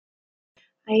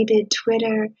I did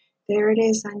Twitter. There it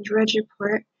is on Drudge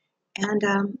Report. And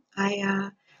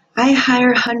I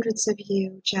hire hundreds of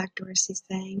you, Jack Dorsey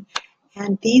saying,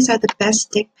 and these are the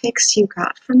best dick pics you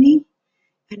got from me?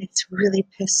 And it's really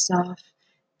pissed off.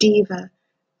 Diva,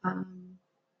 um,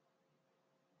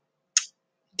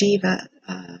 Diva,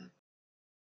 um,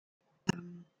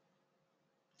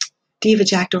 Diva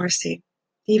Jack Dorsey.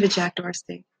 Diva Jack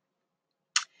Dorsey.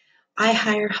 I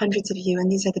hire hundreds of you,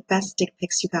 and these are the best dick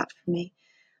pics you got from me.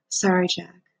 Sorry,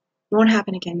 Jack. It won't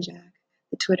happen again, Jack.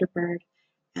 The Twitter bird.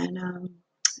 And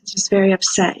just very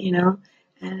upset, you know.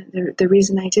 And the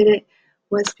reason I did it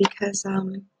was because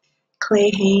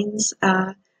Clay Haynes,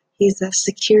 he's a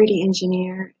security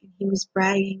engineer. And he was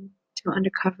bragging to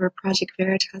undercover Project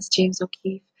Veritas, James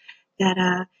Okeefe,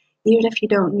 that even if you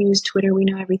don't use Twitter, we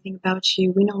know everything about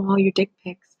you. We know all your dick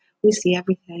pics. We see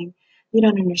everything. You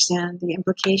don't understand the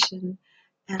implication.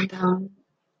 And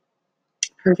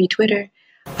pervy Twitter.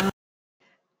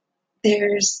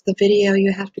 There's the video.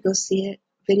 You have to go see it.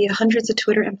 Video. Hundreds of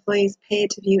Twitter employees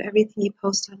paid to view everything you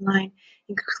post online,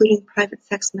 including private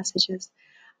sex messages.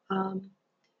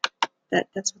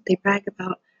 That's what they brag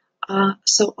about.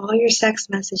 So all your sex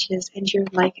messages and your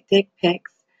dick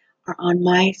pics are on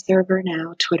my server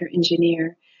now. Twitter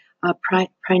engineer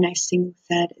Pranay Singh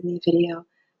said in the video,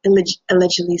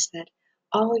 allegedly said,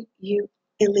 all you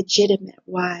illegitimate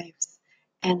wives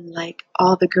and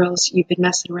all the girls you've been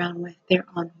messing around with, they're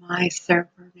on my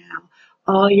server now.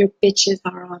 All your bitches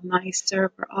are on my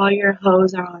server. All your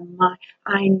hoes are on my.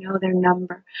 I know their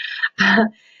number.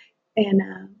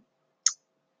 And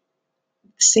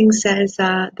Singh says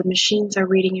the machines are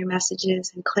reading your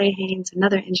messages, and Clay Haynes,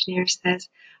 another engineer, says,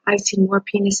 I've seen more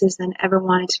penises than I ever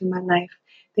wanted to in my life.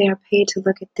 They are paid to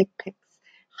look at dick pics.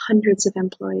 Hundreds of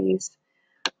employees.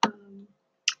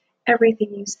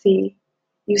 Everything you see,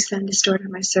 you send is stored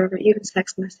on my server, even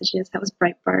sex messages. That was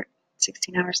Breitbart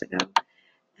 16 hours ago.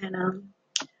 And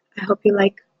I hope you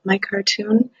like my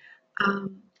cartoon.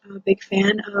 I'm a big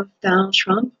fan of Donald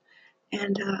Trump.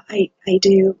 And I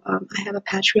have a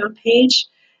Patreon page.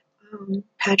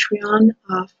 Patreon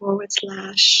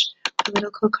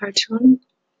 /political cartoon,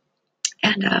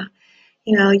 and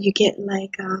you get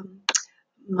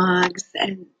mugs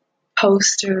and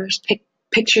posters,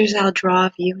 pictures I'll draw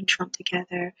of you and Trump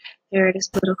together. There it is,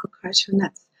 political cartoon.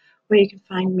 That's where you can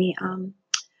find me.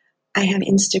 I have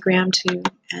Instagram too,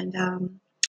 and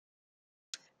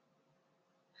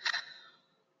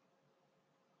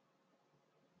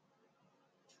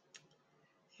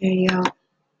there you go.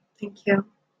 Thank you.